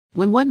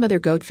When one mother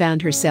goat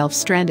found herself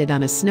stranded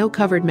on a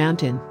snow-covered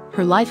mountain,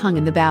 her life hung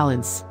in the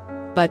balance.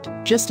 But,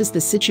 just as the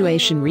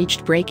situation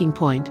reached breaking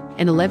point,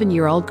 an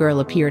 11-year-old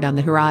girl appeared on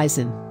the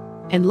horizon.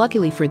 And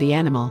luckily for the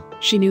animal,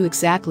 she knew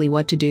exactly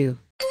what to do.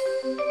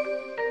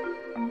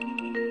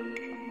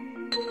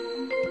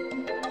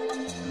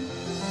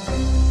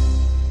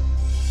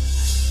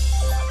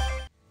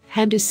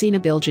 Hamdusina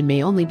Bilgin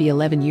may only be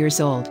 11 years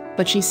old,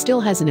 but she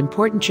still has an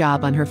important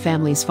job on her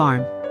family's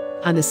farm.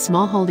 On the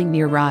small holding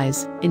near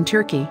Rize, in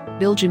Turkey,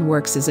 Bilgin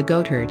works as a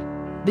goatherd.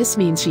 This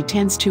means she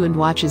tends to and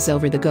watches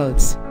over the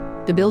goats.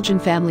 The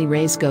Bilgin family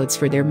raise goats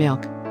for their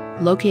milk.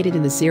 Located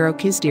in the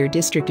Zero-Kizdir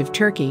district of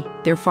Turkey,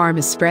 their farm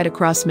is spread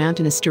across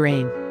mountainous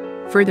terrain.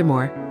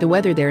 Furthermore, the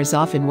weather there is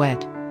often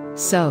wet.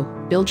 So,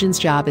 Bilgin's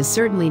job is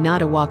certainly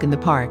not a walk in the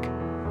park.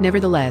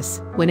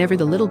 Nevertheless, whenever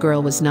the little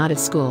girl was not at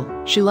school,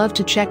 she loved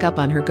to check up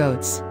on her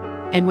goats.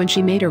 And when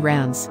she made her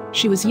rounds,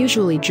 she was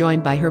usually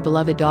joined by her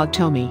beloved dog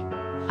Tommy.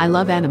 "I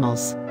love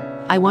animals.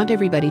 I want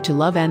everybody to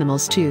love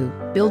animals too,"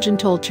 Bilgin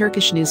told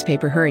Turkish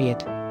newspaper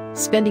Hurriyet.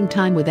 Spending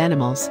time with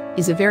animals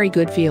is a very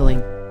good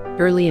feeling.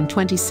 Early in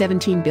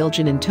 2017,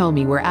 Bilgin and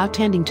Tommy were out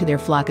tending to their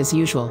flock as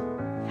usual.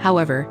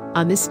 However,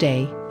 on this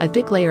day, a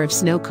thick layer of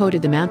snow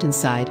coated the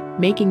mountainside,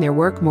 making their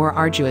work more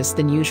arduous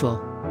than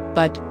usual.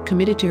 But,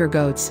 committed to her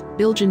goats,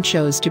 Bilgin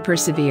chose to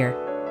persevere.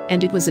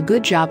 And it was a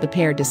good job the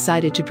pair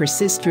decided to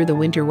persist through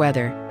the winter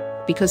weather.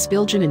 Because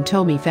Bilgin and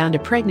Tommy found a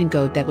pregnant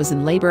goat that was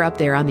in labor up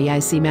there on the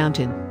icy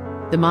mountain.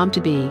 The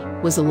mom-to-be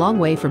was a long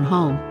way from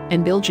home,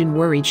 and Bilgin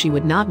worried she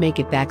would not make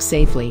it back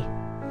safely.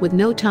 With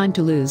no time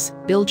to lose,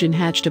 Bilgin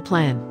hatched a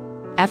plan.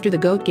 "After the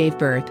goat gave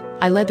birth,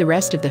 I led the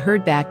rest of the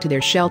herd back to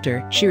their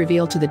shelter," she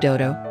revealed to the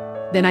dodo.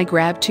 "Then I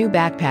grabbed 2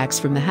 backpacks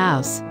from the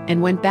house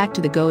and went back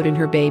to the goat and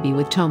her baby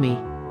with Tommy."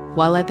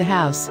 While at the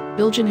house,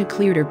 Bilgin had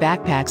cleared her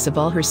backpacks of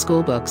all her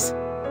school books.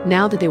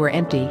 Now that they were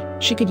empty,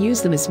 she could use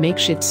them as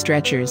makeshift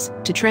stretchers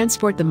to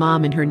transport the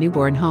mom and her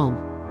newborn home.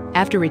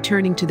 After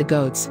returning to the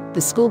goats,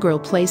 the schoolgirl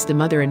placed the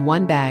mother in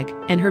one bag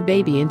and her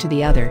baby into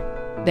the other.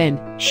 Then,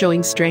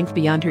 showing strength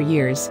beyond her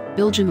years,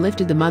 Bilgin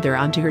lifted the mother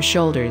onto her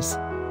shoulders.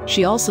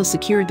 She also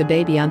secured the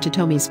baby onto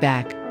Tommy's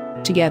back.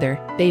 Together,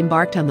 they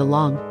embarked on the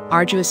long,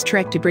 arduous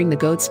trek to bring the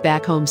goats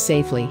back home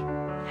safely.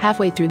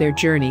 Halfway through their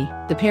journey,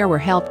 the pair were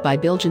helped by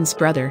Bilgin's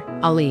brother,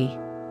 Ali.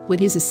 With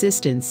his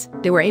assistance,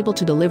 they were able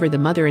to deliver the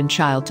mother and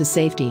child to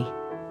safety.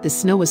 "The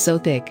snow was so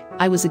thick,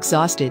 I was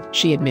exhausted,"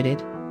 she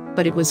admitted.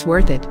 "But it was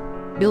worth it."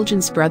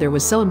 Bilgin's brother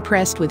was so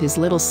impressed with his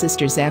little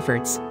sister's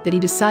efforts that he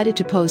decided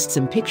to post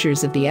some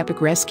pictures of the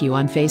epic rescue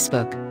on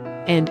Facebook.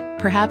 And,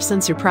 perhaps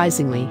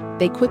unsurprisingly,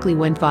 they quickly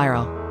went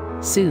viral.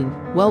 Soon,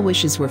 well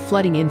wishes were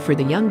flooding in for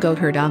the young goat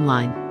herd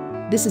online.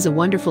 "This is a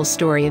wonderful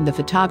story and the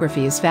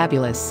photography is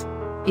fabulous.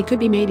 It could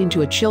be made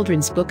into a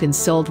children's book and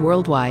sold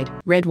worldwide,"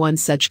 read one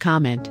such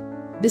comment.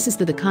 "This is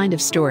the kind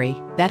of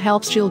story that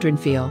helps children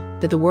feel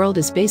that the world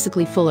is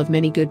basically full of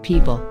many good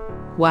people.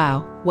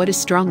 Wow, what a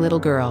strong little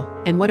girl,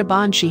 and what a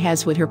bond she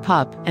has with her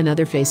pup,"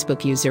 another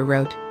Facebook user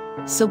wrote.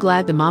 "So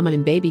glad the mama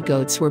and baby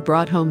goats were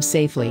brought home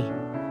safely.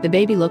 The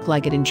baby looked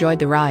like it enjoyed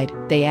the ride,"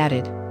 they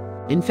added.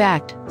 In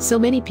fact, so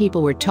many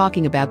people were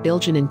talking about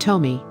Bilgin and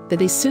Tommy that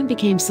they soon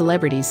became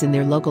celebrities in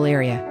their local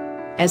area.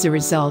 As a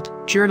result,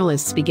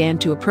 journalists began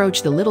to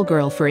approach the little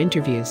girl for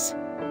interviews.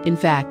 In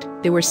fact,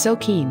 they were so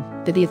keen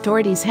that the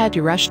authorities had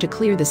to rush to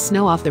clear the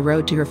snow off the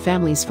road to her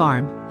family's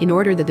farm in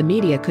order that the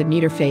media could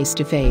meet her face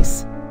to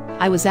face.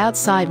 "I was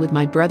outside with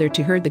my brother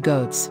to herd the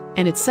goats,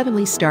 and it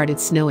suddenly started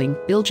snowing,"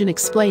 Bilgin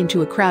explained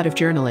to a crowd of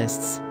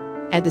journalists.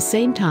 "At the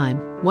same time,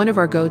 one of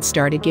our goats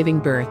started giving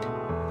birth.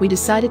 We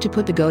decided to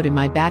put the goat in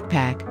my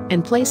backpack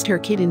and placed her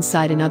kid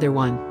inside another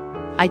one.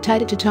 I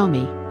tied it to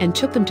Tommy and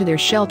took them to their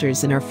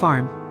shelters in our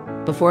farm."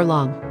 Before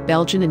long,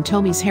 Bilgin and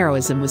Tommy's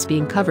heroism was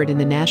being covered in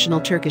the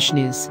national Turkish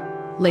news.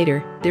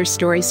 Later, their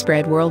story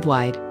spread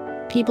worldwide.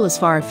 People as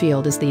far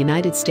afield as the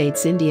United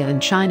States, India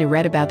and China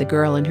read about the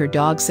girl and her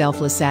dog's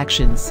selfless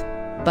actions.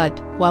 But,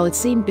 while it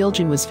seemed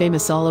Bilgin was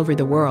famous all over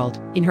the world,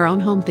 in her own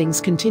home things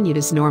continued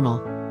as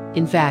normal.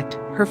 In fact,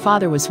 her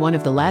father was one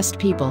of the last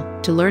people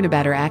to learn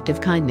about her act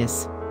of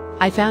kindness.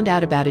 "I found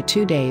out about it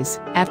 2 days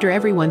after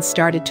everyone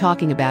started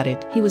talking about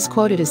it," he was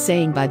quoted as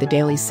saying by the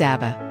Daily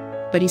Sabah.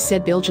 But he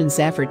said Bilgin's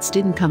efforts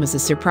didn't come as a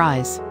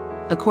surprise.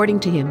 According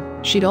to him,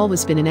 she'd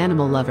always been an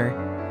animal lover.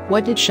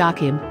 What did shock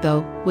him,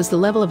 though, was the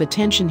level of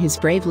attention his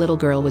brave little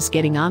girl was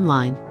getting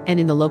online and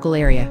in the local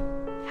area.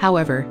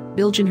 However,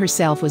 Bilgin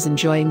herself was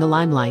enjoying the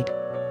limelight.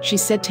 She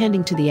said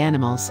tending to the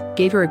animals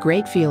gave her a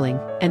great feeling,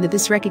 and that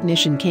this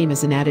recognition came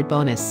as an added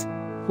bonus.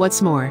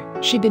 What's more,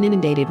 she'd been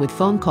inundated with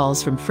phone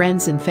calls from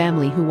friends and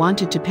family who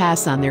wanted to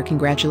pass on their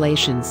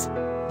congratulations.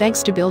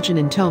 Thanks to Bilgin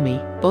and Tommy,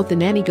 both the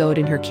nanny goat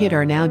and her kid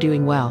are now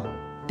doing well.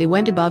 They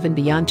went above and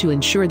beyond to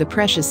ensure the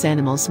precious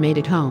animals made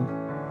it home.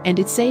 And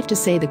it's safe to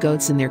say the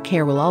goats in their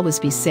care will always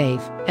be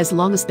safe, as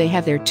long as they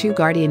have their 2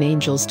 guardian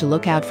angels to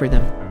look out for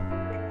them.